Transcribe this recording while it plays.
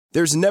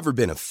There's never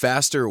been a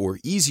faster or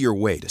easier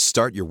way to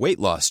start your weight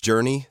loss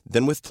journey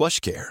than with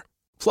PlushCare.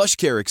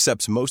 PlushCare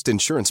accepts most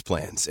insurance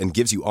plans and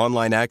gives you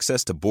online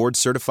access to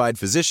board-certified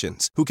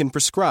physicians who can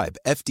prescribe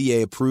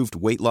FDA-approved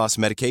weight loss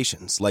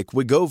medications like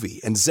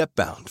Wegovy and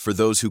Zepbound for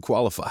those who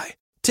qualify.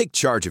 Take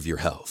charge of your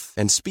health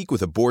and speak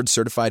with a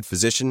board-certified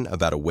physician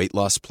about a weight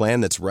loss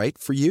plan that's right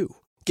for you.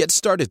 Get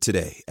started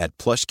today at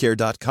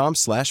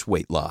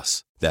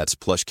plushcare.com/weightloss. That's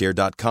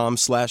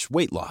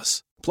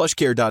plushcare.com/weightloss.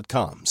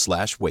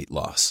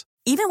 plushcare.com/weightloss.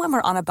 Even when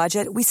we're on a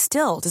budget, we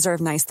still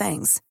deserve nice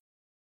things.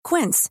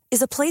 Quince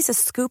is a place to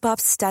scoop up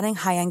stunning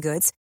high-end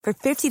goods for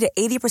 50 to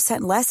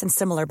 80% less than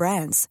similar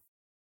brands.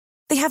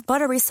 They have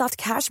buttery soft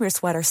cashmere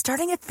sweaters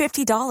starting at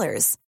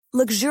 $50,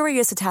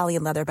 luxurious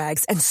Italian leather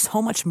bags, and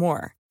so much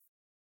more.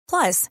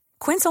 Plus,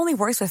 Quince only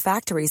works with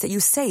factories that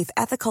use safe,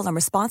 ethical, and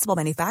responsible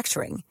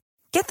manufacturing.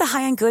 Get the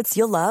high-end goods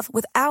you'll love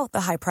without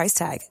the high price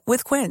tag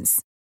with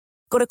Quince.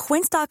 Go to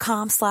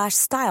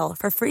quince.com/style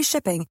for free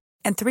shipping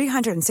and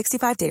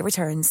 365-day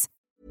returns.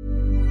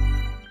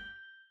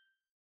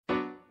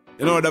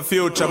 You know the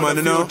future, man,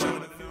 you know?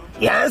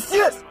 Yes.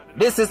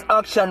 This is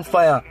Action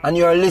Fire, and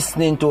you're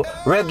listening to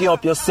Reggae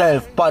Up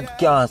Yourself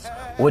podcast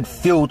with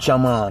Future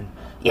Man.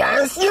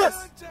 Yes.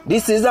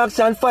 This is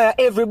Action Fire.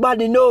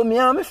 Everybody know me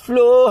and me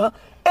flow.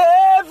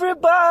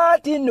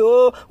 Everybody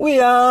know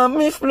we are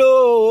me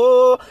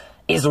flow.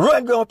 It's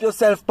Reggae Up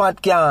Yourself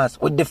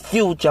podcast with the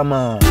Future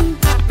Man.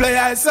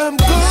 Play some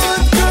good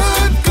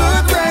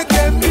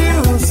reggae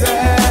music.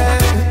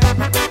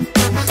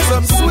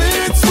 Some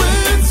sweet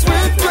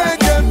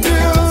reggae music.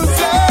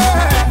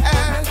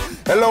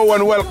 Hello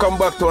and welcome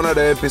back to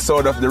another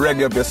episode of the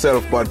Reggae Up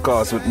Yourself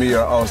podcast with me,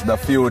 your host, the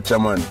Future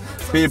Man.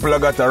 People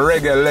have got a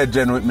reggae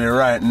legend with me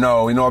right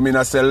now. You know what I mean?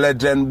 I say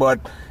legend,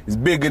 but he's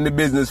big in the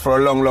business for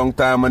a long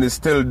time and he's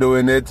still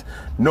doing it.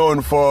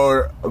 Known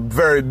for a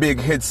very big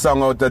hit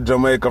song out of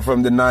Jamaica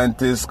from the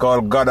 90s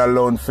called God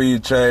Alone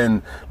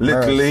featuring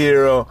Little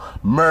Hero,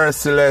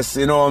 Merciless,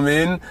 you know what I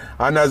mean?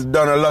 And has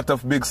done a lot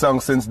of big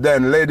songs since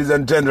then. Ladies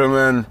and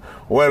gentlemen,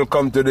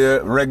 welcome to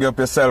the Reggae Up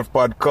Yourself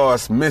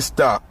podcast,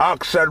 Mr.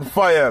 Action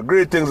Fire.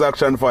 Greetings,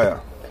 Action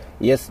Fire.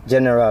 Yes,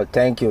 General.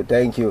 Thank you.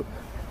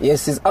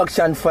 Yes, it's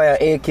Action Fire,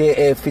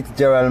 a.k.a.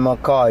 Fitzgerald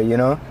McCoy, you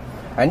know.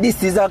 And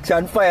this is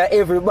Action Fire.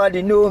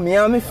 Everybody know me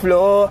and me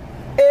flow.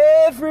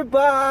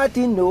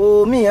 Everybody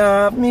know me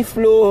and me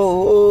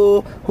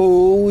flow.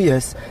 Oh,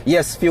 yes.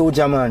 Yes,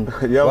 Future Man.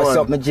 Yeah, what's man.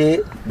 up, my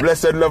G?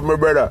 Blessed love, my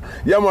brother.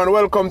 Yeah, man,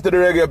 welcome to the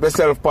Reggae Up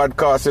Yourself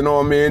podcast, you know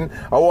what I mean?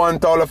 I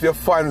want all of your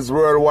fans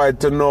worldwide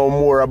to know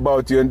more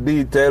about you in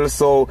detail,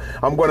 so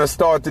I'm going to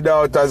start it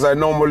out as I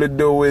normally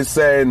do with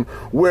saying,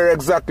 where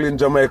exactly in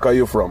Jamaica are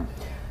you from?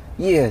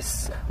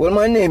 Yes. Well,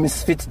 my name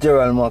is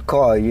Fitzgerald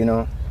McCoy, you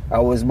know. I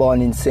was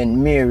born in St.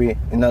 Mary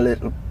in a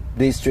little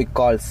district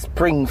called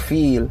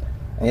Springfield,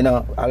 you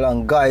know,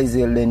 along Guys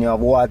Hill. Then you have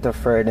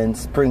Waterford and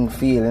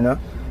Springfield, you know.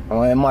 And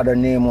my mother's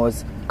name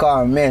was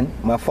Carmen.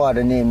 My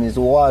father's name is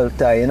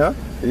Walter, you know.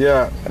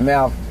 Yeah. And I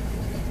have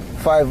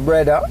 5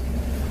 brothers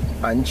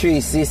and 3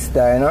 sisters,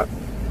 you know.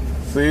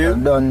 See? I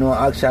don't know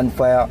Action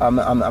Fire. I'm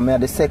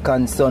the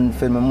second son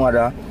for my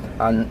mother.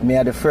 And me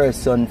are the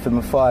first son for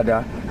my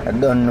father. I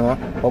don't know,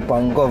 up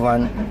and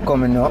govern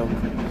coming up.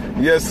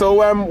 Yeah, so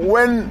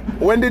when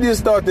did you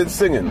start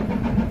singing?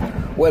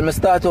 Well, I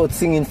started out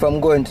singing from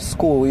going to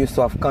school. We used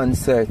to have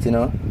concerts, you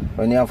know.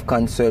 When you have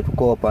concert, we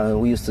go up and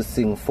we used to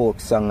sing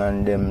folk song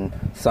and them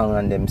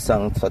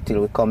songs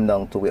until we come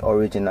down to the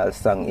original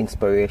song,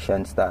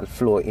 Inspiration Style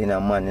Flow in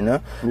a Man, you know.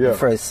 Yeah. The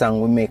first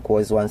song we make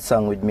was one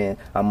song with me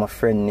and my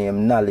friend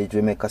named Knowledge.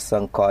 We make a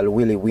song called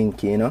Willy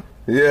Winky, you know.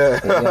 Yeah.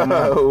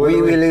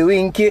 We Willy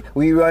Winky,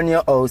 we run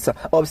your house,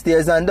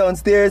 upstairs and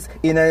downstairs,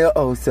 in your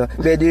house,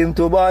 bedroom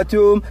to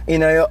bathroom,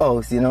 in your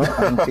house, you know,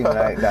 and things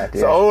like that.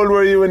 Yeah. So how old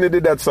were you when you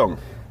did that song?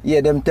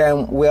 Yeah, them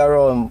time we are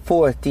around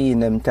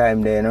 14 them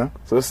time there, you know.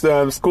 So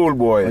still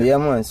schoolboy? Yeah,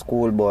 man,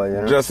 schoolboy,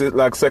 you know. Just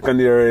like second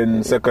year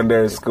in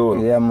secondary school?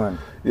 Yeah, man.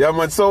 Yeah,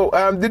 man. So,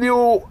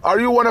 are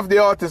you one of the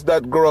artists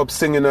that grew up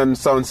singing on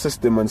sound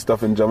system and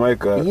stuff in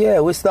Jamaica? Yeah,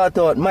 we start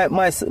out,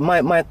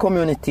 my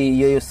community,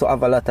 you used to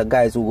have a lot of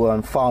guys who go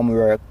on farm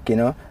work, you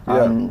know,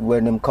 and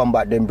when them come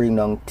back, them bring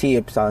down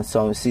tapes and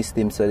sound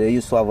systems, so they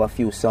used to have a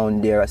few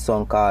sound there, a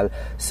song called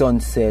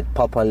Sunset,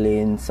 Papa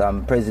Lanes,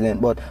 and President,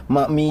 but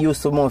me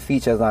used to more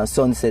features on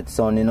Sunset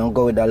sound, you know,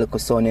 go with a little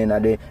sound in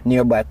the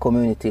nearby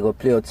community, go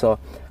play out, so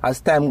as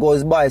time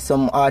goes by,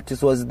 some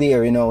artists was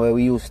there, you know, where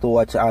we used to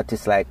watch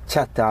artists like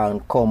Chatter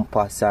and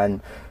Compass and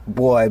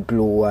Boy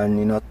Blue and,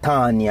 you know,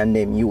 Tani and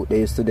them youth.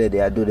 They used to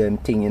do them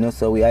thing, you know,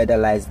 so we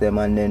idolize them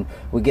and then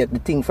we get the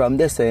thing from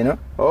this, you know.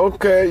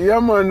 Okay, yeah,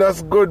 man,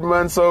 that's good,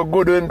 man. So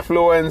good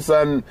influence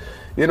and,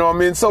 you know what I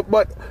mean? So,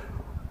 but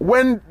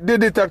when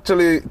did it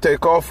actually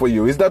take off for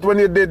you? Is that when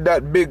you did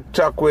that big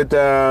track with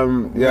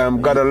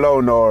God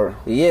Alone or?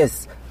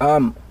 Yes.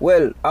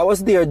 Well, I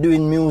was there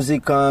doing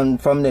music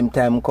and from them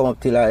time come up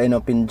till I end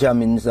up in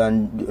Jammins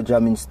and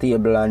Jammins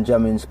table and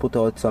Jammins put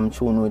out some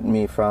tune with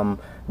me from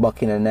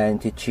back in the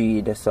 93,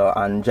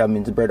 and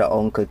Jamin's brother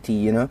Uncle T,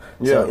 you know.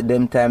 Yeah. So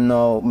them time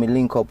now, me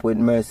link up with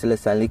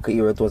Merciless and Liquor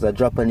Hero. It was a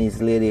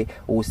Japanese lady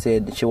who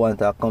said she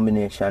wanted a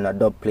combination, a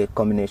dub plate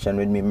combination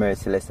with me,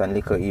 Merciless and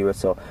Liquor Hero.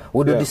 So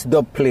we do this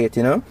dub plate,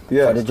 you know,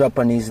 for the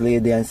Japanese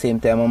lady, and same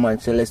time, my man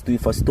said, let's do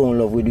it for Stone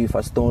Love. We do it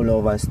for Stone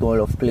Love and Stone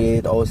Love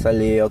plate, House of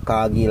Leo,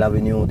 Cargill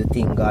Avenue, the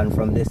thing gone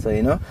from this, so,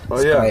 you know.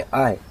 Sky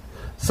High.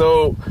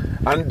 So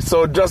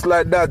just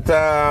like that,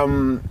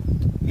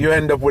 you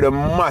end up with a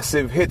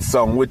massive hit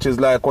song, which is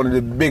like one of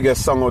the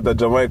biggest songs out of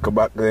Jamaica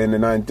back then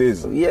in the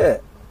 90s. Yeah.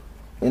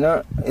 You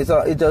know,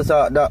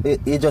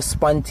 it's just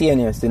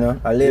spontaneous, you know.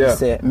 I later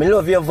say, me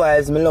love your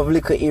vibes, me love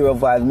Liquor Hero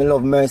vibes, me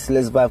love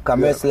Merciless vibe, because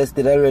Merciless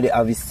did already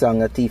have his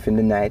song, A Thief in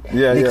the Night.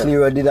 Liquor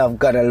Hero did have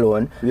God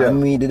Alone, and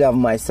me did have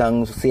my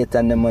song,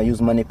 Satan Them use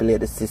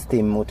Manipulate the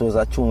System, which was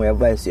a tune where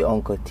vibes with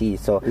Uncle T,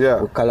 so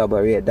we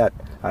collaborate that,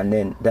 and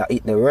then that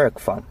hit the work,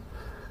 fam.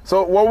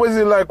 So what was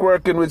it like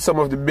working with some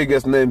of the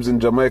biggest names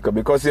in Jamaica?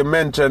 Because you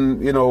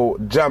mentioned, you know,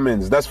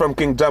 Jamins. That's from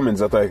King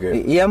Jamins, I take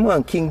it. Yeah,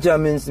 man. King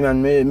Jamins,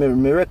 man.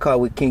 Me record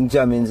with King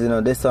Jamins, you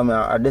know.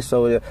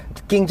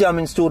 King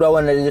Jamins studio,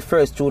 one of the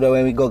first studio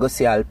when we go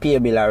see all pay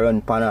bill I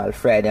run pan all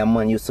Friday, and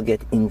man used to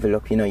get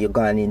envelope, you know. You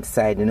gone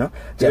inside, you know.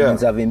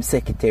 Jamins have him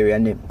secretary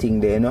and them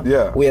thing there, you know.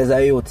 Yeah. We as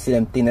a youth see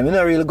them thing. I mean,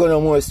 not really go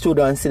no more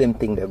studio and see them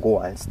thing they go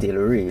on still,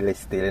 really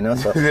still, you know.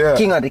 So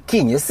King of the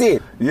King, you see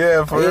it?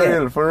 Yeah, for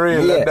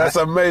real. Yeah. That's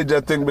a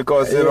major thing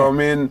because, you know what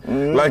I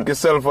mean, like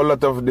yourself, a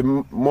lot of the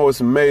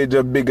most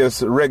major,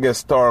 biggest reggae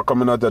star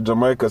coming out of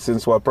Jamaica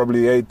since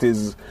probably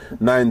 80s,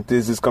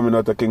 90s is coming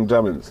out of King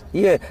Jamins.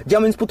 Yeah,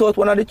 Jamins put out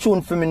one of the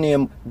tunes for me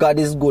name, God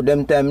Is Good,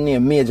 them time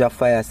name, Major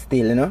Fire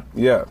still, you know?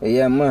 Yeah.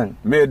 Yeah, man.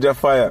 Major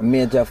Fire.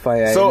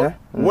 So, you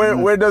know?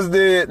 Where does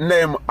the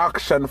name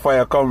Action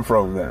Fire come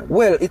from then?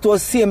 Well, it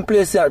was same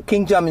place at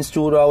King Jamins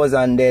studio I was,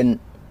 and then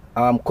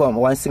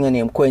one singer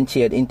named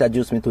Quenchi had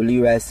introduced me to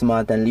Leroy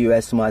Smart, and Leroy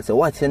Smart said,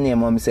 what's your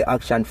name? And I say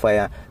Action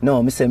Fire.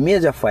 No, I say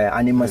Major Fire.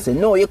 And he must say,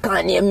 no, you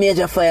can't name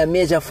Major Fire.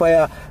 Major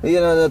Fire, you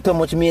know, too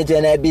much major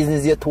in our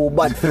business, you're too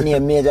bad for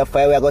name Major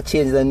Fire. We are going to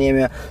change the name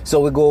here.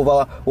 So we go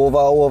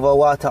over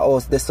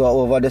Waterhouse, this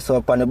one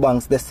up on the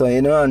banks, this one,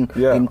 you know, and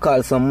him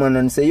call some man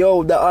and say,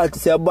 yo, the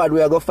artist is bad,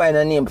 we are going to find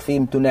a name for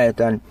him tonight,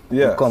 and we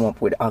come up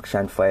with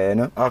Action Fire, you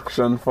know.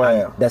 Action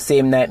Fire. And the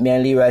same night, me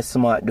and Leroy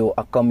Smart do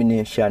a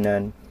combination,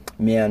 and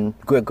me and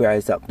Gregory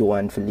Isaac do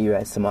one for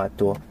Leroy Smart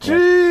too.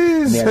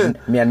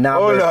 Jeez! Me and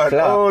Norbert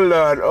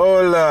Clark.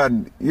 Oh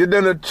Lord. You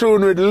done a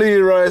tune with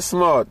Leroy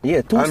Smart.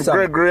 Yeah, two and songs.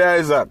 Gregory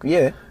Isaac.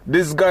 Yeah.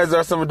 These guys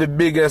are some of the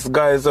biggest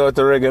guys out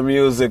of reggae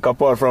music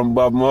apart from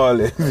Bob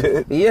Marley.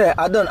 Yeah,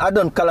 I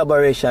done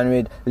collaboration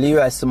with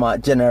Leroy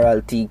Smart,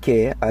 General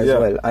TK as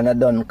well. And I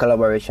done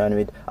collaboration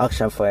with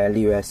Action Fire,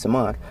 Leroy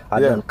Smart.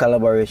 I done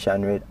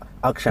collaboration with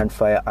Action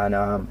Fire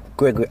and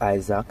Gregory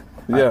Isaac.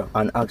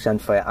 And Action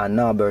Fire and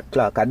Norbert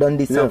Clark. I done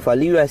this song for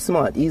Leroy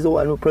Smart. He's the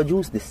one who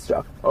produced this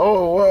track.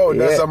 Oh wow,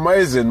 that's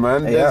amazing,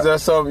 man.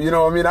 There's some, you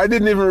know, I mean, I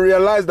didn't even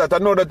realize that. I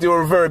know that you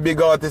were a very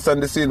big artist on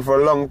the scene for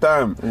a long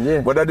time,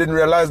 but I didn't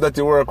realize that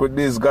you work with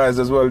these guys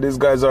as well. These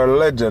guys are a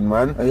legend,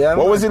 man.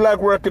 What was it like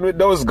working with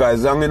those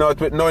guys? Hanging out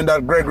with, knowing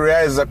that Gregory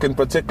Isaac in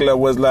particular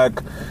was like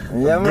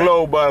a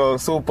global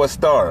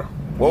superstar.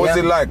 What was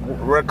it like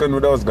working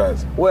with those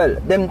guys? Well,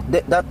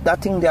 that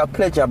thing they are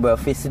pleasure, bro.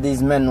 You see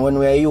these men when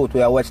we are youth,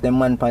 we are watch them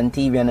man on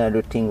TV and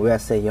everything. We are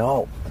say,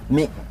 yo,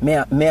 me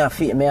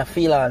I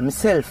feel all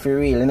myself for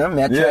real, you know.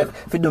 Me I try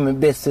to do my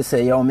best to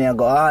say, yo, me I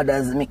go hard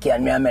as me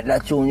can. Me I make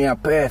that tune, you are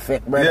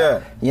perfect, brother.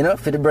 Yeah. You know,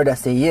 for the brother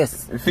say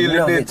yes. You feel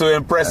you need to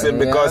impress him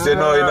because you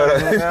know.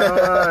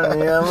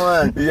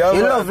 Man.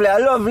 A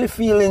lovely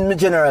feeling, me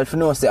general. For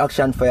no say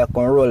Action Fire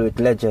can roll with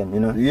legend, you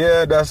know.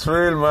 Yeah, that's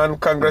real, man.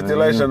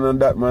 Congratulations on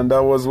that, man.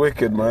 That was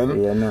wicked,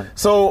 man. Yeah, man.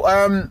 So,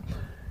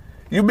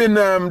 you've been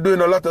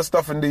doing a lot of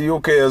stuff in the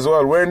UK as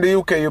well. Where in the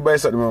UK you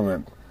based at the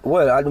moment?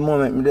 Well, at the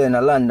moment, I'm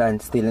in London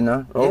still, you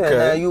know. Okay.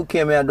 Yeah, in the UK,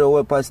 I do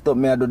weapon stuff,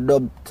 I do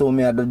dub too,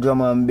 I do drum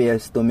and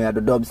bass too, I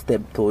do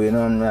dubstep too, you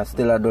know, and I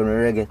still do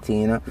reggae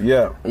thing, you know.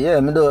 Yeah. Yeah,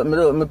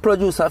 I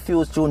produce a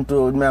few tunes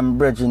too, I'm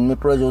bridging, I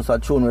produce a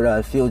tune with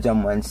a few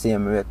jam and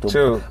same way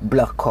too.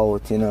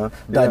 Blackout, you know,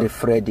 Daddy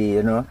Freddy,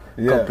 you know.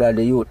 Couple of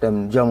the youth,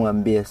 them drum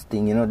and bass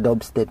thing, you know,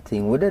 dubstep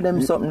thing. We did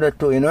them something there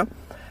too, you know.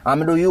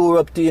 I'm do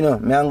Europe too, you know.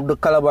 I do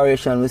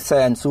collaboration with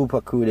Science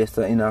Super Crew this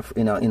in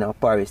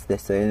Paris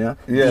this, you know.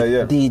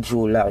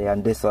 DJ Larry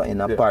and this in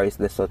Paris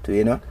this too,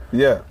 you know.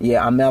 Yeah.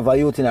 Yeah, and I have a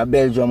youth in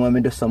Belgium when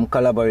we do some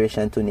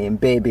collaboration to name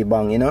Baby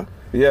Bang, you know.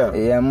 Yeah.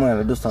 Yeah, man,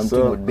 we do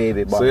something with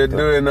Baby Bang. So you're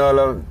doing all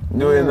of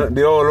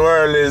the whole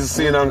world is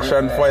seeing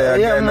Action Fire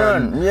again.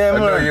 Man.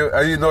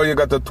 You know you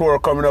got the tour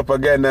coming up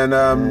again, and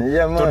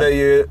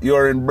today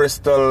you're in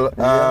Bristol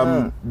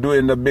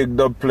doing the big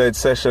dub plate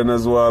session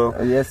as well.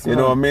 Yes, you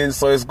know what I mean?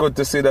 So it's good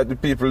to see that the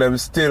people them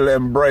still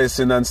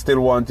embracing and still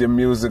want your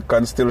music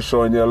and still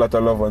showing you a lot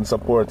of love and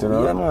support, you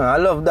know? Yeah, man, I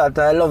love that.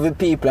 I love the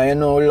people, and you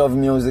know, we love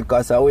music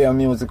because we are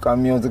music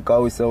and music,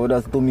 so we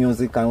just do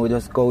music and we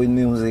just go with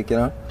music, you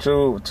know?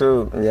 True.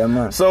 too. Yeah,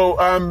 man. So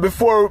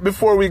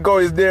before we go,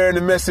 is there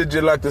any message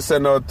you'd like to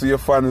send out to your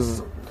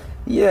fans?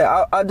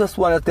 Yeah, I just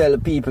want to tell the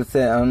people,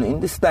 say, in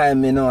this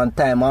time, and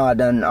time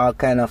hard and all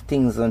kind of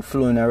things and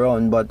flowing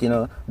around, but,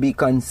 be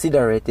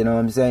considerate, what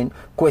I'm saying?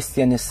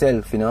 Question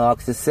yourself,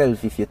 ask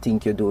yourself if you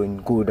think you're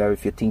doing good or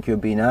if you think you're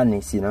being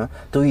honest,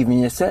 to even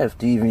yourself,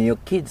 to even your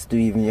kids, to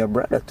even your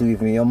brother, to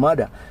even your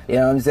mother, you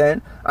know what I'm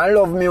saying? I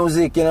love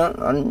music,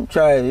 and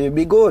try, it'll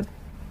be good.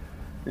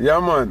 Yeah,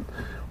 man.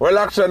 Well,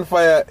 Action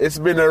Fire, it's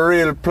been a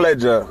real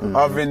pleasure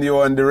having you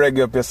on the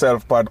Reggae Up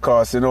Yourself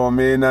podcast, you know what I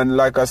mean? And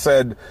like I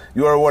said,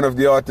 you are one of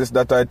the artists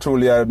that I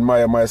truly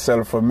admire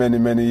myself for many,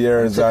 many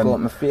years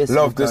and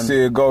love to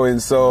see you going.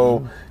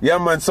 So, yeah,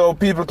 man, so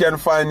people can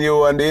find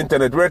you on the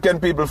internet. Where can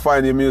people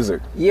find your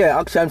music? Yeah,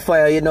 Action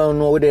Fire, with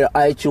the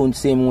iTunes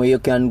same way. You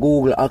can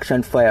Google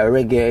Action Fire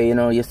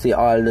Reggae, you see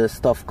all the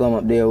stuff come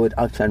up there with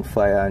Action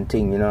Fire and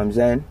thing, you know what I'm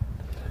saying?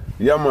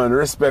 Yeah, man,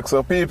 respect.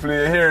 So people,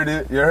 you heard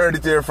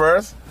it here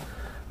first.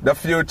 The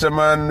Future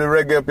Man, the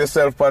Reggae Up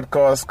Yourself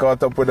podcast,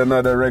 caught up with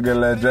another reggae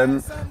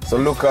legend. So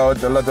look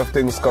out, a lot of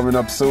things coming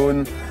up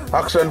soon.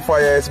 Action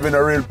Fire, it's been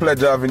a real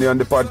pleasure having you on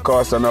the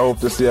podcast, and I hope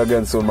to see you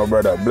again soon, my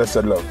brother.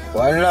 Blessed love.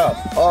 One love.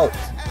 Out.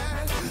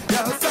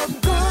 Some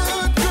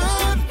good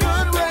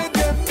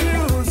reggae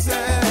music.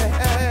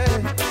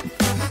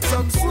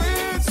 Some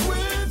sweet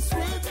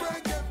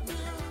reggae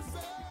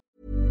music.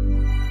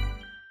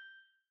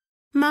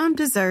 Mom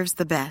deserves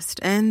the best,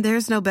 and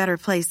there's no better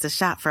place to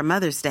shop for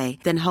Mother's Day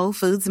than Whole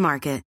Foods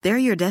Market. They're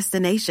your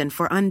destination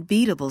for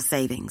unbeatable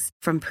savings,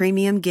 from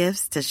premium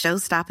gifts to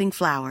show-stopping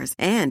flowers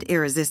and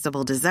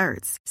irresistible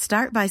desserts.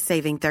 Start by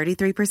saving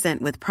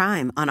 33% with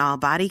Prime on all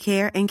body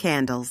care and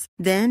candles.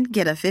 Then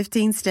get a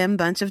 15-stem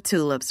bunch of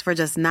tulips for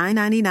just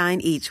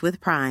 $9.99 each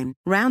with Prime.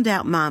 Round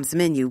out Mom's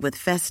menu with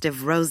festive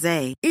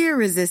rosé,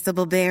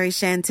 irresistible berry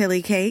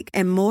chantilly cake,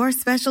 and more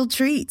special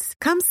treats.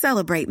 Come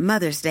celebrate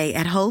Mother's Day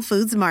at Whole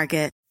Foods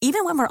Market.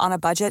 Even when we're on a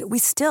budget, we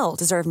still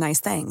deserve nice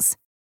things.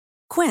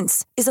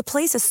 Quince is a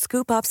place to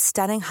scoop up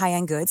stunning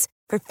high-end goods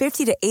for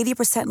 50 to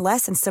 80%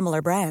 less than similar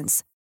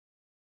brands.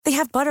 They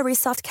have buttery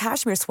soft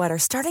cashmere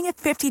sweaters starting at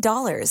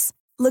 $50,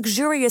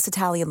 luxurious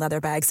Italian leather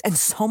bags, and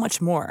so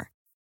much more.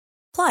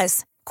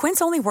 Plus,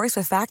 Quince only works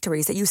with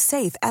factories that use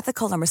safe,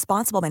 ethical, and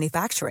responsible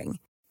manufacturing.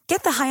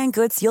 Get the high-end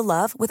goods you'll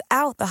love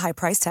without the high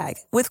price tag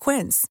with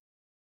Quince.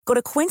 Go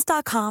to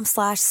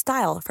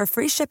quince.com/style for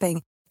free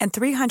shipping and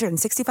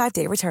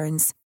 365-day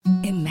returns.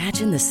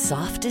 Imagine the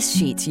softest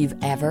sheets you've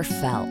ever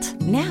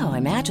felt. Now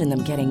imagine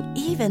them getting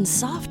even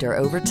softer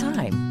over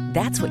time.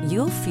 That's what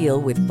you'll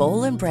feel with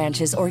Boll &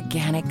 Branch's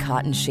organic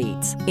cotton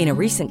sheets. In a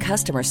recent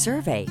customer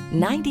survey,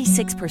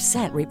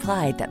 96%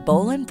 replied that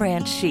Boll &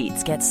 Branch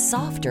sheets get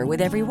softer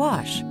with every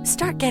wash.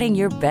 Start getting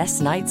your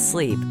best night's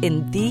sleep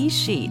in these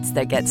sheets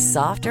that get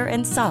softer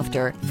and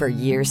softer for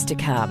years to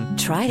come.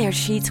 Try their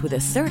sheets with a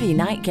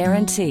 30-night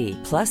guarantee.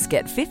 Plus,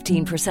 get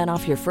 15%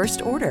 off your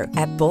first order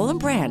at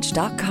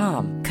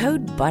bollandbranch.com.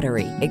 Code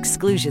BUTTERY.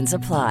 Exclusions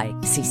apply.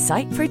 See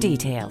site for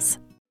details.